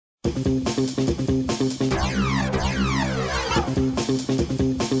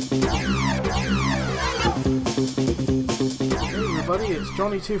It's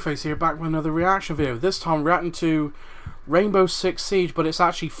Johnny Two-Face here, back with another reaction video. This time reacting to Rainbow Six Siege, but it's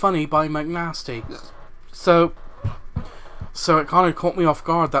actually Funny by McNasty. So it kind of caught me off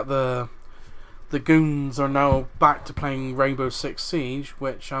guard that the goons are now back to playing Rainbow Six Siege,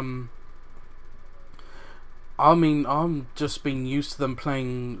 which I mean, I'm just been used to them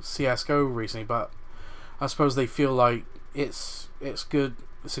playing CS:GO recently, but I suppose they feel like it's good.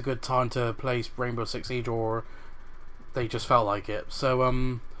 It's a good time to play Rainbow Six Siege, or they just felt like it.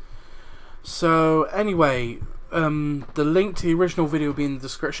 So anyway, the link to the original video will be in the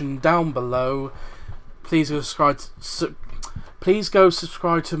description down below. Please go subscribe to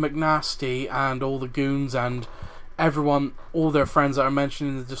McNasty and all the goons and everyone, all their friends that are mentioned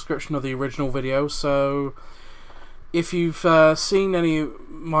in the description of the original video. So if you've seen any a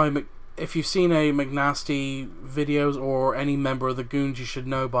McNasty videos or any member of the goons, you should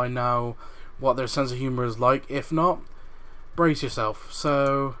know by now what their sense of humor is like. If not, brace yourself.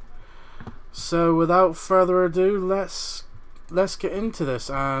 So without further ado, let's get into this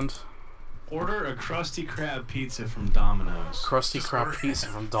and order a Krusty Krab pizza from Domino's. Krusty Krab pizza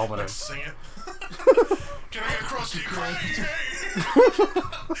from Domino's. Let's sing it. Can I get Krusty Krab?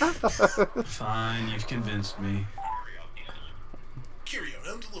 Fine, you've convinced me. Carry out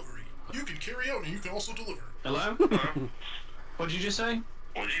and delivery. You can carry out and you can also deliver. Hello? What did you just say?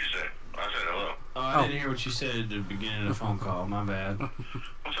 What did you say? I said hello. Oh, I didn't hear what you said at the beginning of the phone call. My bad.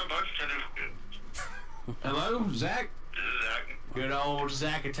 What's up, bud? Hello, Zach? This is Zach. Good old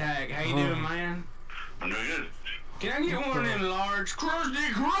Zach Attack. How you doing, man? I'm doing good. Can I get one of them large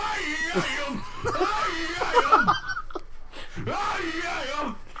Krusty Krab?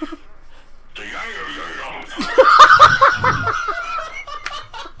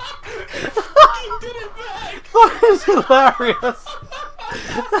 He did it back! That is hilarious!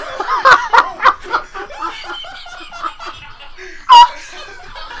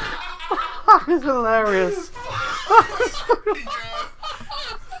 That is hilarious!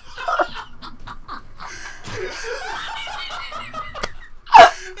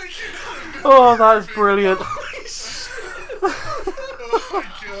 Oh, that is brilliant! Oh my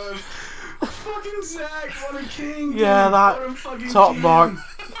god! Fucking Zach, what a king! Yeah, dude. that What a fucking top king. mark.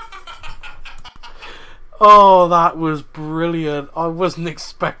 Oh, that was brilliant. I wasn't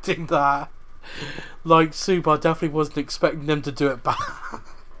expecting that. Like Soup, I definitely wasn't expecting them to do it back.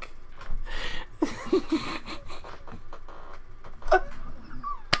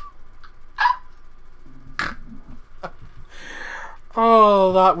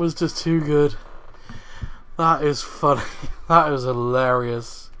 Oh, that was just too good. That is funny. That is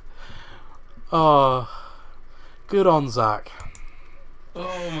hilarious. Oh, good on Zach.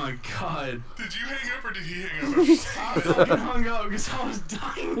 Oh my god. Did you hang up or did he hang up? I fucking hung up because I was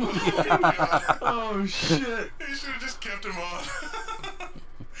dying. Yeah. Oh shit. He should have just kept him on.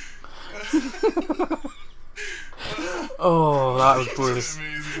 Oh, that was brilliant. That's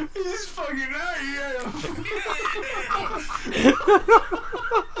amazing. He's fucking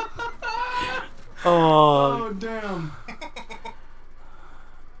Oh, Oh damn.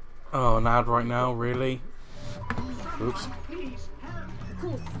 oh, an ad right now, really? Oops.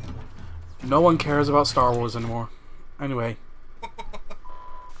 No one cares about Star Wars anymore. Anyway.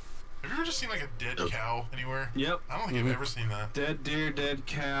 Have you ever just seen like a dead cow anywhere? Yep. I don't think I've ever seen that. Dead deer, dead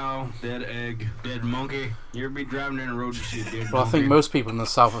cow, dead egg, dead monkey. You ever be driving down the road and see a dead Well, I think monkey? most people in the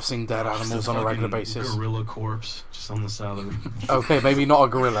South have seen dead Just animals on a regular fucking basis. Gorilla corpse just on the side of the Okay, maybe not a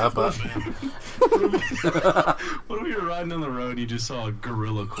gorilla, but What if you were riding down the road and you just saw a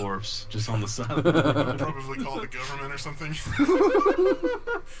gorilla corpse just on the side of the road? Probably call the government or something.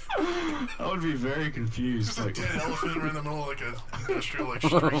 I would be very confused. Just a Like, dead elephant right in the middle of like an industrial like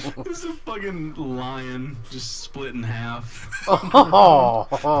street. there's a fucking lion just split in half.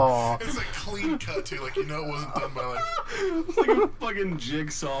 oh, It's a clean cut too, like you know it wasn't done by like. It's like a fucking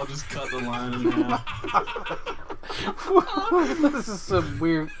jigsaw just cut the lion in half. this is some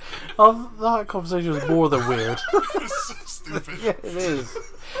weird. Oh, that conversation was more than weird. It's so stupid. Yeah, it is.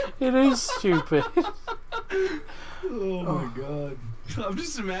 It is stupid. Oh my god. I'm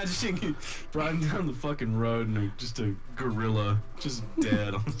just imagining you riding down the fucking road and just a gorilla just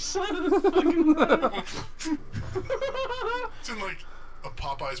dead on the side of the fucking road. It's in like a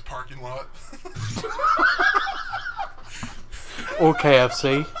Popeyes parking lot. Or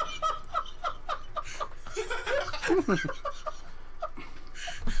KFC.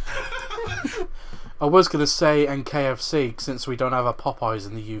 I was going to say and KFC since we don't have a Popeyes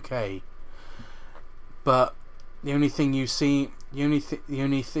in the UK. But the only thing you see The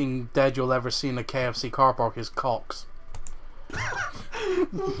only thing dead you'll ever see in a KFC car park is cocks.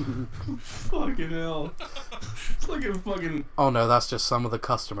 Fucking hell. It's like a fucking Oh no, that's just some of the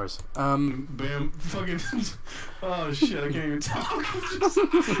customers. bam fucking oh shit, I can't even talk.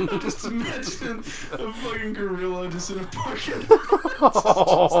 Just imagine a fucking gorilla just in a parking lot.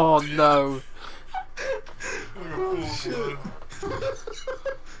 Oh no. Like a pool of shit. blood.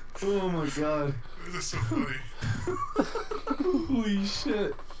 Oh my god. This is so funny. Holy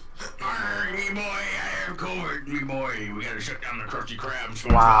shit. Arr, me boy, I have COVID, me boy. We gotta shut down the Krusty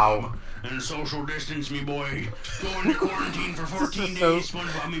Krab. Wow. And social distance, me boy. Go into quarantine for 14 so- days,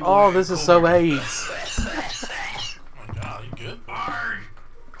 SpongeBob, me boy. Oh, this is so COVID. AIDS. Oh my god, you good? Arr,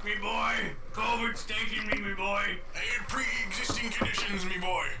 me boy. COVID's taking me boy. I had pre-existing conditions, me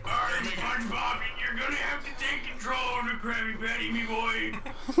boy. Arr, SpongeBob, you're gonna have to take control of the Krabby Patty, me boy.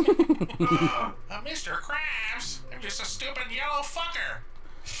 Mr. Krabs, I'm just a stupid yellow fucker.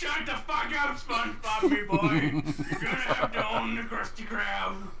 Shut the fuck up, SpongeBob, me boy. You're gonna have to own the Krusty Krab.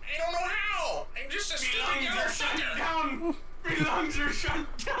 I don't know how. I'm just a Me stupid lungs yellow are shut fucker. down. Me lungs are shut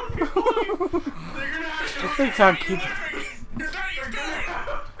down, me boy. They're gonna have to. They can't keep. You're not You're even gonna,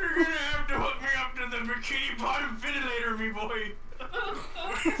 good. you're gonna have to hook me up to the bikini bottom ventilator, me boy.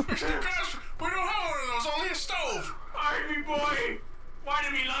 Mr. Krabs, we don't have one of those, only a stove. Alright, me boy. Why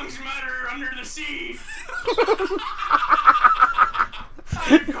do me lungs matter under the sea? I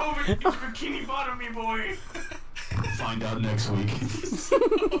had COVID in bikini bottom, me boy. Find out next week.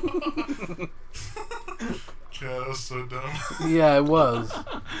 God, that was so dumb. Yeah, it was.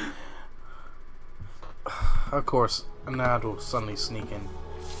 Of course, an ad will suddenly sneak in.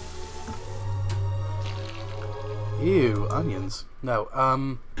 Ew, onions. No,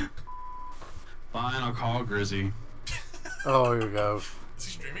 Fine, I'll call Grizzy. oh, here we go. Is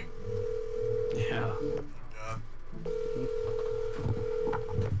he streaming? Yeah. Oh god.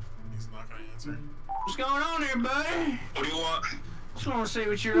 He's not gonna answer. What's going on here, buddy? What do you want? Just want to see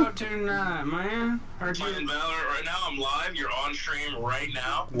what you're up to tonight, man. Heard you. Playing Valorant right now. I'm live. You're on stream right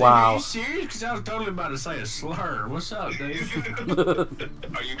now. Are Wow. you serious? Because I was totally about to say a slur. What's up, dude?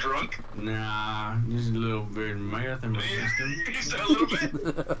 Are you drunk? Nah, just a little bit of meth in my system. You said a little bit.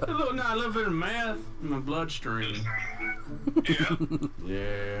 A little bit of meth in my bloodstream. Yeah.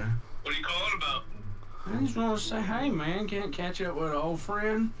 Yeah. What are you calling about? I just want to say, hey, man, can't catch up with an old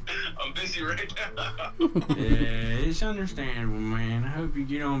friend. I'm busy right now. Yeah, it's understandable, man. I hope you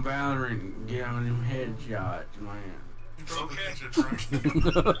get on Valorant and get on them headshots, man. He probably Okay. thinks you're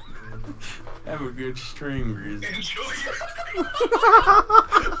drunk. Have a good stream, Grizzly. Enjoy your.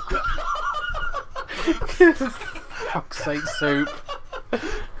 Fuck's sake, soup.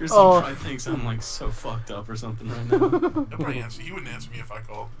 Grizzly Oh. probably thinks I'm like so fucked up or something right now. He'll probably answer. He wouldn't answer me if I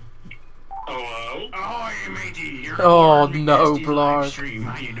called. Hello. Oh, hey, matey. You're Oh, on the no, Bestie Blarg. live stream.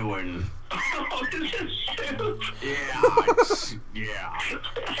 How you doing? Oh, this is shit. Yeah.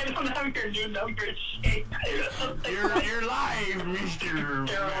 I don't have your new number. Shit. You're live, Mr.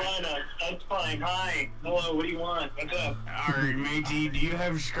 Carolina. That's fine. Hi. Hello. What do you want? What's up? Alright, matey, do you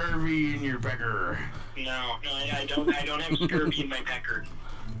have scurvy in your pecker? No, I don't. I don't have scurvy in my pecker.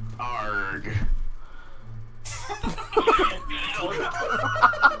 Arg.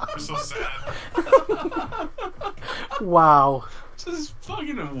 I'm so sad. Wow. This is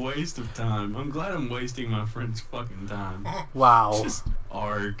fucking a waste of time. I'm glad I'm wasting my friend's fucking time. Wow. Just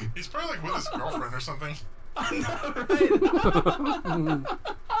arg. He's probably like with his girlfriend or something. I know, right?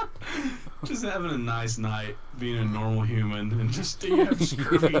 Just having a nice night, being a normal human, and just do you have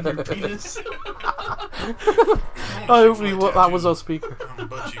scurvy in your penis? Oh, that was our speaker. On the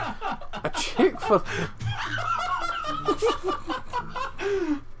butt cheek. A chick for.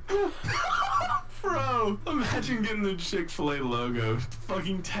 Bro, imagine getting the Chick-fil-A logo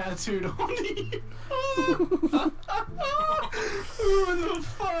fucking tattooed on you. What the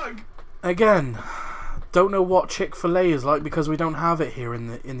fuck? Again, don't know what Chick-fil-A is like because we don't have it here in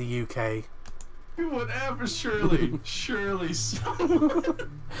the UK. Whatever, surely someone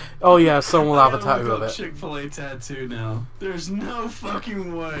Oh yeah, someone will have a I gotta tattoo look of up it. Chick-fil-A tattoo now. There's no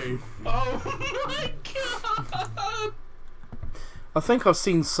fucking way. Oh my god. I think I've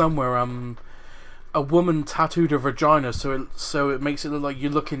seen somewhere a woman tattooed her vagina so it makes it look like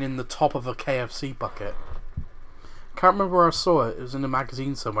you're looking in the top of a KFC bucket. Can't remember where I saw it. It was in a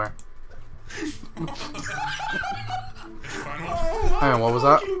magazine somewhere. Final? Oh Hang on, what was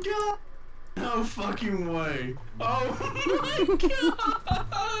that? fucking god. No fucking way. Oh my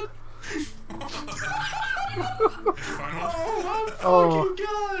god. Final? Oh my Oh. fucking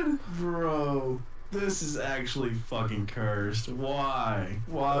god. Bro, this is actually actually fucking cursed. Why?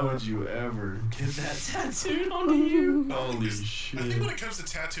 Why would you ever get that tattooed on you? Holy shit. I think when it comes to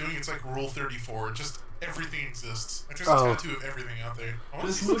tattooing, it's like Rule 34. Just everything exists. Like there's a tattoo of everything out there.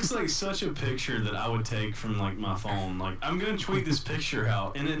 This looks like such a picture that I would take from like my phone. Like I'm gonna tweet this picture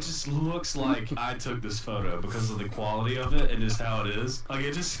out, and it just looks like I took this photo because of the quality of it and just how it is. Like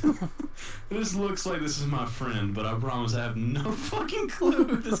it just, it just looks like this is my friend, but I promise I have no fucking clue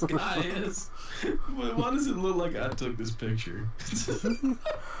who this guy is. But why does it look like I took this picture?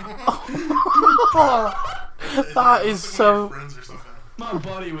 That is so. Friends or something. My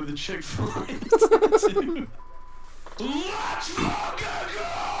buddy with the Chick-fil-A tattoo. Let's fucking go!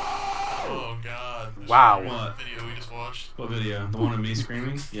 Oh god. Wow. What? Video we just watched. What video? The one of me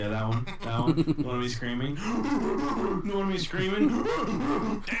screaming? Yeah, that one. That one. The one of me screaming. The one of me screaming.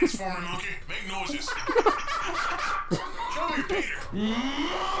 Dance for me, monkey. Make noises. Show me your Peter. Show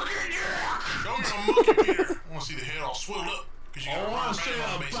me your monkey Peter. I want to see the head all swelled up. You I want to see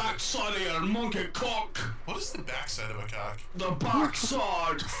the backside of your monkey cock. What is the backside of a cock? The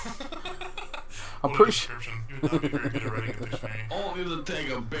backside. I'm What a pretty sure. description. You would not be very good at writing a dictionary. I want you to take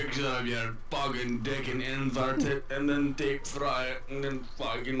a picture of your fucking dick and invert it, and then deep fry it, and then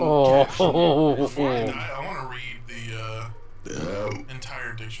fucking caption it. Before I die, I want to read the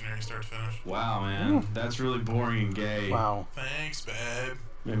entire dictionary start to finish. Wow, man. That's really boring and gay. Wow. Thanks, babe.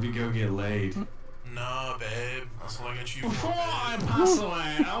 Maybe go get laid. Nah, babe. That's all I got you Before for, I babe. pass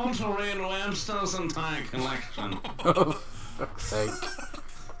away, I want to read Webster's entire collection. Oh, fuck's sake.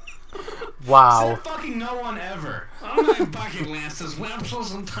 Wow. Said fucking no one ever. On my bucket list is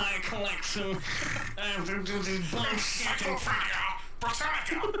Webster's entire collection. I have to do these bullshit.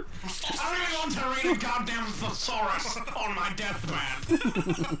 Britannica! I really want to read a goddamn thesaurus on my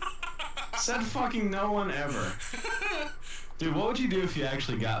deathbed. Said fucking no one ever. Dude, what would you do if you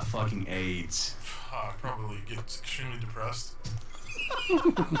actually got fucking AIDS? Probably get extremely depressed.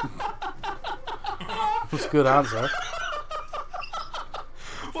 That's a good answer.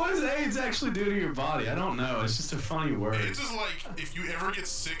 What does AIDS actually do to your body? I don't know. It's just a funny word. It's just like, if you ever get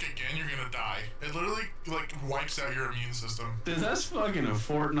sick again, you're gonna die. It literally, like, wipes out your immune system. Dude, that's fucking a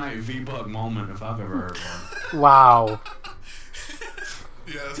Fortnite V-Buck moment if I've ever heard one. Wow.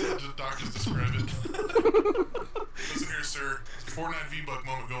 Yeah, that's how the doctors describe it. Listen here, sir. It's a Fortnite V-Buck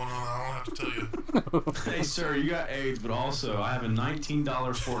moment going on. I don't have to tell you. Hey, sir, you got AIDS, but also I have a $19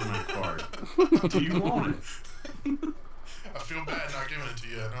 Fortnite card. Do you want it? I feel bad not giving it to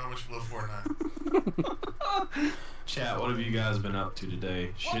you. I know how much you love Fortnite. Chat, what have you guys been up to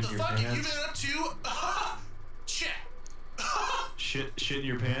today? What the Shit your fuck have you pants? been up to? Chat. Shit in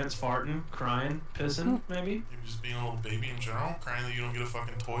your pants, farting, crying, pissing, maybe? You're just being a little baby in general, crying that you don't get a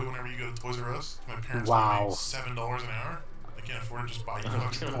fucking toy whenever you go to Toys R Us. My parents Wow. make $7 an hour. They can't afford to just buy you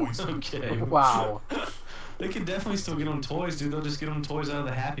fucking toys. Okay. Wow. They could definitely still get them toys, dude. They'll just get them toys out of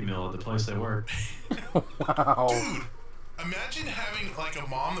the Happy Meal at the place they work. Wow. Dude, imagine having like a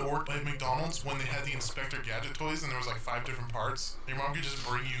mom that worked at McDonald's when they had the Inspector Gadget toys and there was like 5 different parts. Your mom could just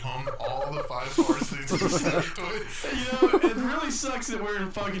bring you home all the 5 parts of the Inspector toy. You know, it really sucks that we're in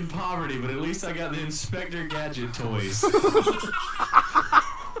fucking poverty, but at least I got the Inspector Gadget toys.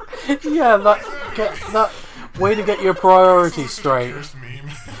 Yeah, that way to get your priorities straight. Cursed meme.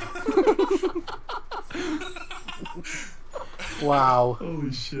 Wow.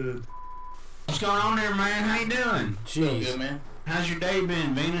 Holy shit. What's going on there, man? How you doing? Jeez. Good, man. How's your day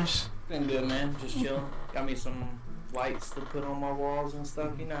been, Venus? Been good, man. Just chilling. Got me some lights to put on my walls and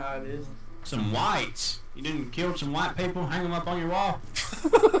stuff. You know how it is. Some whites. You didn't kill some white people, hang them up on your wall?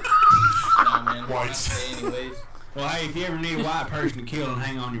 Nah, man. Whites. Anyways. Well, hey, if you ever need a white person to kill and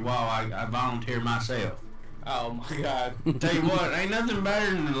hang on your wall, I volunteer myself. Oh my God. Tell you what, ain't nothing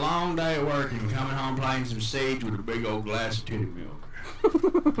better than a long day of work and coming home playing some Siege with a big old glass of titty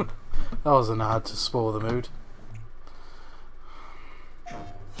milk. That was an ad to spoil the mood.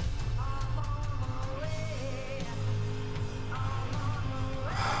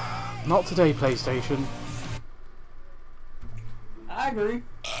 Not today, PlayStation. I agree.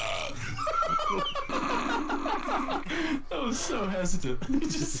 I was so hesitant.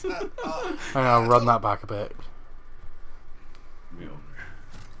 Just I'm gonna run that back a bit.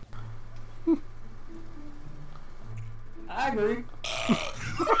 I agree.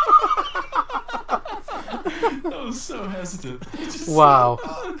 I was so hesitant. Just Wow.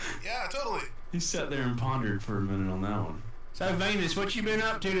 Yeah, totally. He sat there and pondered for a minute on that one. So, Venus, what you been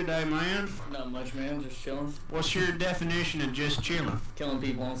up to today, man? Not much, man. Just chilling. What's your definition of just chilling? Killing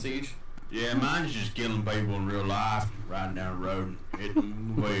people on Siege. Yeah, mine's just killing people in real life, riding down the road and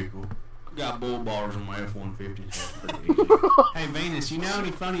hitting the vehicle. Got bull bars on my F-150. So that's pretty easy. Hey Venus, you know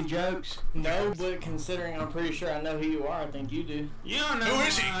any funny jokes? No, but considering I'm pretty sure I know who you are, I think you do. You don't know Who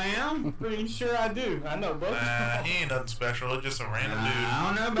is he? I am. Pretty sure I do. I know, bud. He ain't nothing special. It's just a random dude. I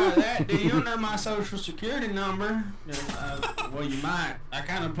don't know about that, dude. You don't know my social security number. Well, you might. I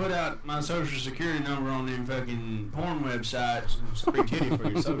kind of put out my social security number on them fucking porn websites. It's free titty for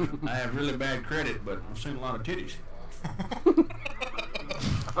your social. I have really bad credit, but I've seen a lot of titties.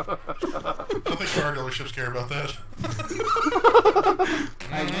 I don't think car dealerships care about that.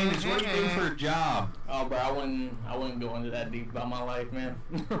 Hey, Venus, what do you do for a job? Oh, bro, I wouldn't go into that deep about my life, man.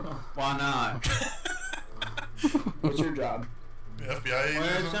 Why not? What's your job? The FBI agent.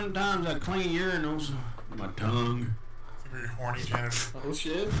 Well, sometimes I clean urinals with my tongue. You're a horny janitor. Oh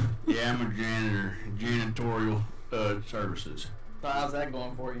shit. Yeah, I'm a janitor. Janitorial services. So how's that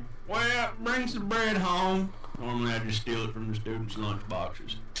going for you? Well, brings the bread home. Normally I just steal it from the students' lunch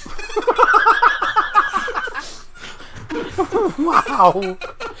boxes. Wow.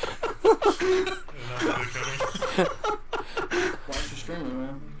 Watch your streaming,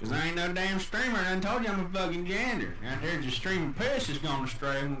 man. Cause I ain't no damn streamer. I done told you I'm a fucking janitor. Out there just streaming piss is gone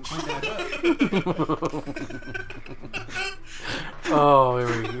astray. I'm gonna clean that up. Oh,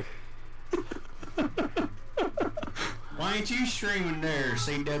 here we go. Why ain't you streaming there,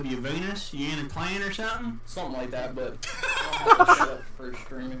 CW Venus? You in a clan or something? Something like that, but I don't have to shut up for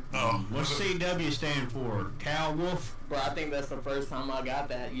streaming. Oh, What's CW stand for? Cow Wolf? Bro, I think that's the first time I got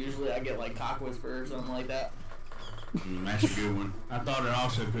that. Usually I get like Cock Whisperer or something like that. That's a good one. I thought it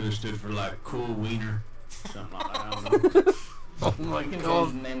also could have stood for like Cool Wiener. Something like that. I don't know. Oh my You can god.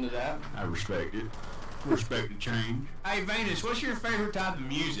 change the name to that. I respect it. Respect the change. Hey Venus, what's your favorite type of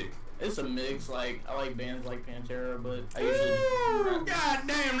music? It's a mix. Like I like bands like Pantera, but I usually Ooh, God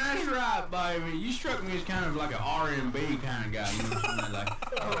damn, that's right, baby. You struck me as kind of like an R&B kind of guy. You know, something like,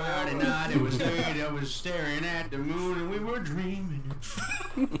 Friday night, it was good, I was staring at the moon and we were dreaming.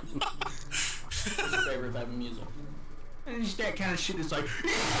 What's your favorite type of music? And it's that kind of shit that's like,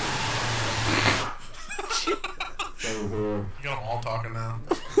 you got them all talking now.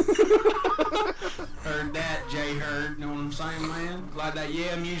 heard that, Jay Heard, know what I'm saying, man? Like that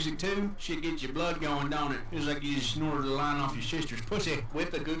yeah music too? Shit gets your blood going, don't it? It's like you just snorted a line off your sister's pussy.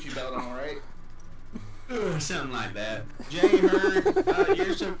 With the Gucci belt on, right? Something like that. Jay Heard,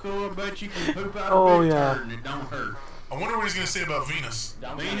 you're so cool, but you can poop out a Oh, big yeah. turd and it don't hurt. I wonder what he's gonna say about Venus.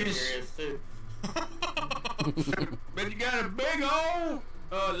 I'm kind of Venus. curious too. But you got a big old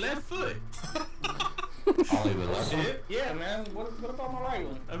left foot. I'll leave it left. Shit. Yeah, man. What about my right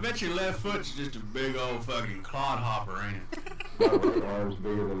one? I bet your left foot's just a big old fucking clodhopper, ain't it? My right arm's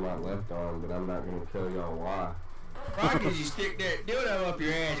bigger than my left arm, but I'm not gonna tell y'all why. Why? 'Cause you stick that dildo up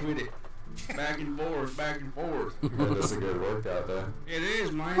your ass with it. Back and forth, back and forth. Yeah, that's a good workout, though. It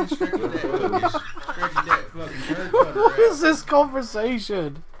is, man. Stretch that fucking turd cutter What out. is this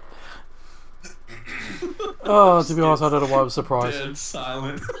conversation? Oh, to be honest, I don't know why I was surprised. Dead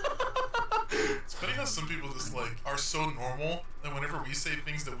silent. It's funny how some people just like are so normal that whenever we say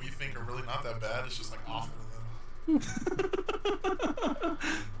things that we think are really not that bad, it's just like awful to them.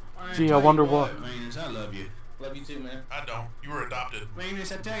 Gee, I wonder what. Venus, I love you. Love you too, man. I don't. You were adopted.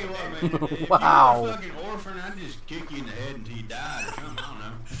 Venus, I tell you what, man. If Wow. you were a fucking orphan, I'd just kick you in the head until you died or something. I don't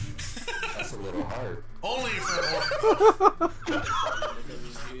know. That's a little hard. Only for an orphan.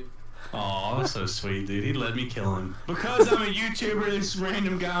 Aw, that's so sweet, dude. He'd let me kill him. Because I'm a YouTuber, this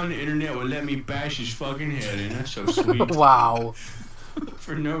random guy on the internet would let me bash his fucking head in. That's so sweet. Wow.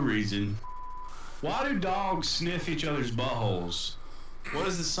 For no reason. Why do dogs sniff each other's buttholes? What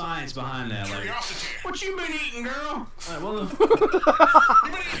is the science behind that? Like, Curiosity. what you been eating, girl? Like, well, You been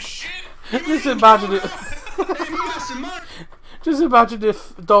eating shit? Just imagine it. hey, you got some money. Just imagine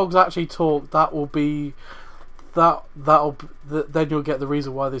if dogs actually talk. That will be then you'll get the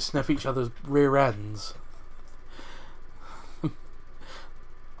reason why they sniff each other's rear ends.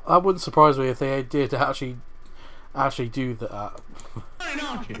 That wouldn't surprise me if they did actually do that.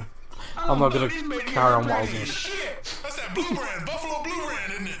 Don't you? I'm not gonna carry on what I was going to. Shit. That's that blue brand, Buffalo Blue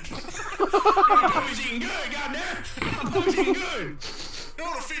brand, isn't it? Puppy's eating good, goddamn. Puppy's eating good. You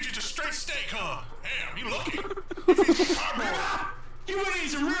want to feed you just straight steak, huh? Damn, you lucky. You feed you cardboard. You would eat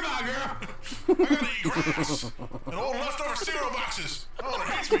some ribeye, girl. I gotta eat grass and old leftover cereal boxes. Oh, it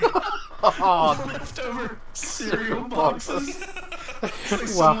hates me. Oh, Leftover cereal boxes. It's like Wow.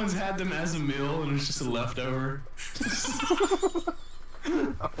 someone's had them as a meal and it's just a leftover.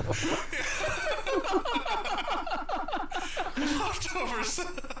 Leftovers.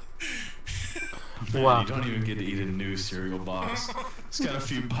 Man, Wow. you don't even get to eat a new cereal box. It's got a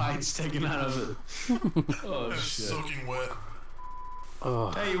few bites taken out of it. Oh It's shit. soaking wet.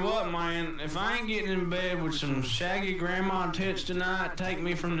 Ugh. Tell you what, man, if I ain't getting in bed with some shaggy grandma tits tonight, take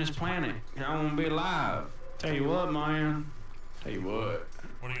me from this planet. I won't be alive. Tell you what, man. Tell you what.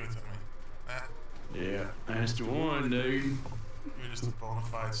 What are you gonna tell me? Yeah, that's the one, dude. You're just a bona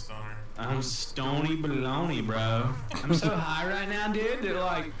fide stoner. I'm stony baloney, bro. I'm so high right now, dude, that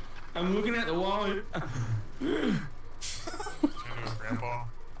like, I'm looking at the wall and... Turn to his grandpa.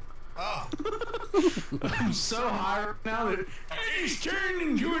 Oh, I'm so high right now that I just turned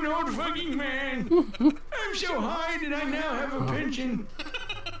into an old fucking man. I'm so high that I now have a pension.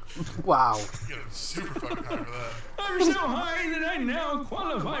 Wow. you gotta be super fucking high for that. I'm so high that I now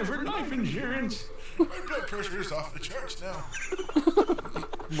qualify for life insurance. My blood pressure is off the charts now.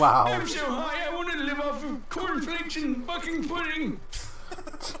 Wow. I'm so high I want to live off of cornflakes and fucking pudding.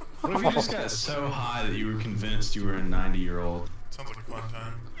 What if you just got so high that you were convinced you were a 90-year-old? Sounds like a fun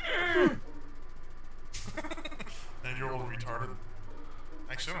time. 9-year-old retarded.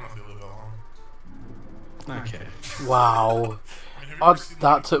 Actually, I don't know if they live that long. Okay. Wow. I mean, have you ever seen,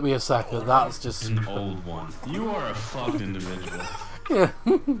 That took me a second. That's just... An old one. You are a fucked individual. Yeah.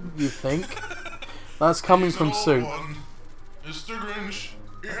 You think? That's coming from Old Soup. one, Mr. Grinch.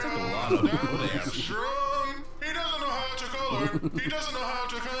 Yeah, a lot of that's footage. strong. He doesn't know how to color. He doesn't know how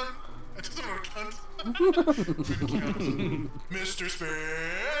to cunt. I doesn't know cunt. Mr.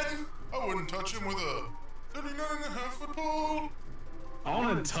 Spin. I wouldn't touch him with a 39.5-foot pole. I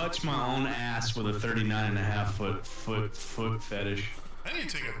want to touch my own ass with a 39.5 foot fetish. I need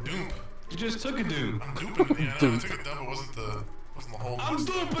to take a dupe. You just took a dude. I'm duping. Yeah, I know. I took a dump. It wasn't the whole. I'm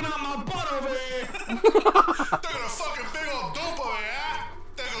duping out my butt over here. Taking a fucking big old dope over here.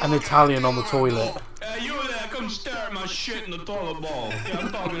 Taking a An look Italian at on the that toilet. dope. Hey, you there? Come stare at my shit in the toilet bowl. Yeah,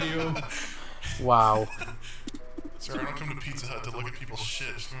 I'm talking to you. Wow. Sorry, I don't come to Pizza Hut to look at people's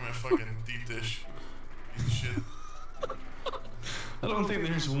shit. Just give me my fucking deep dish. Piece of shit. I don't think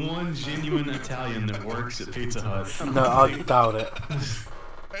there's one genuine Italian that works at Pizza Hut. No, I doubt it.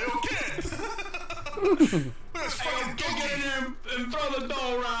 Hey, yo, kid! Look at this Hey, fucking get in donkey! there and throw the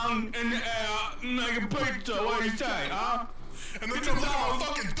dough around in the air, make a pizza. What do you say, huh? And then come look at my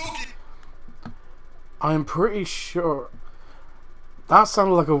fucking donkey! I'm pretty sure that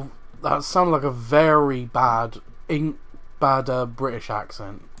sounded like a very bad British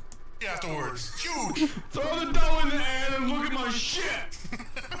accent. Afterwards. Huge! Throw the dough in the air and look at my shit.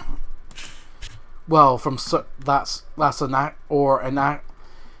 Well, from that's an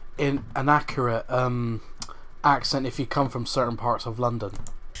accurate accent if you come from certain parts of London.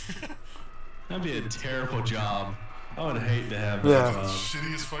 That'd be a terrible job. I would hate to have that Yeah. job.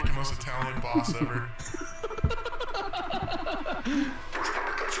 Shittiest fucking most Italian boss ever.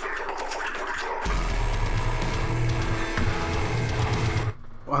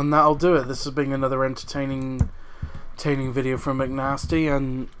 And that'll do it. This has been another entertaining video from McNasty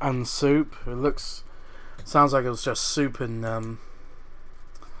and Soup. Sounds like it was just Soup and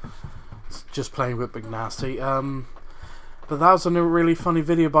just playing with McNasty. But that was a really funny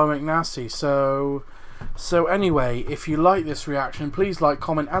video by McNasty. So anyway, if you like this reaction, please like,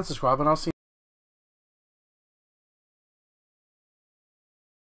 comment, and subscribe, and I'll see you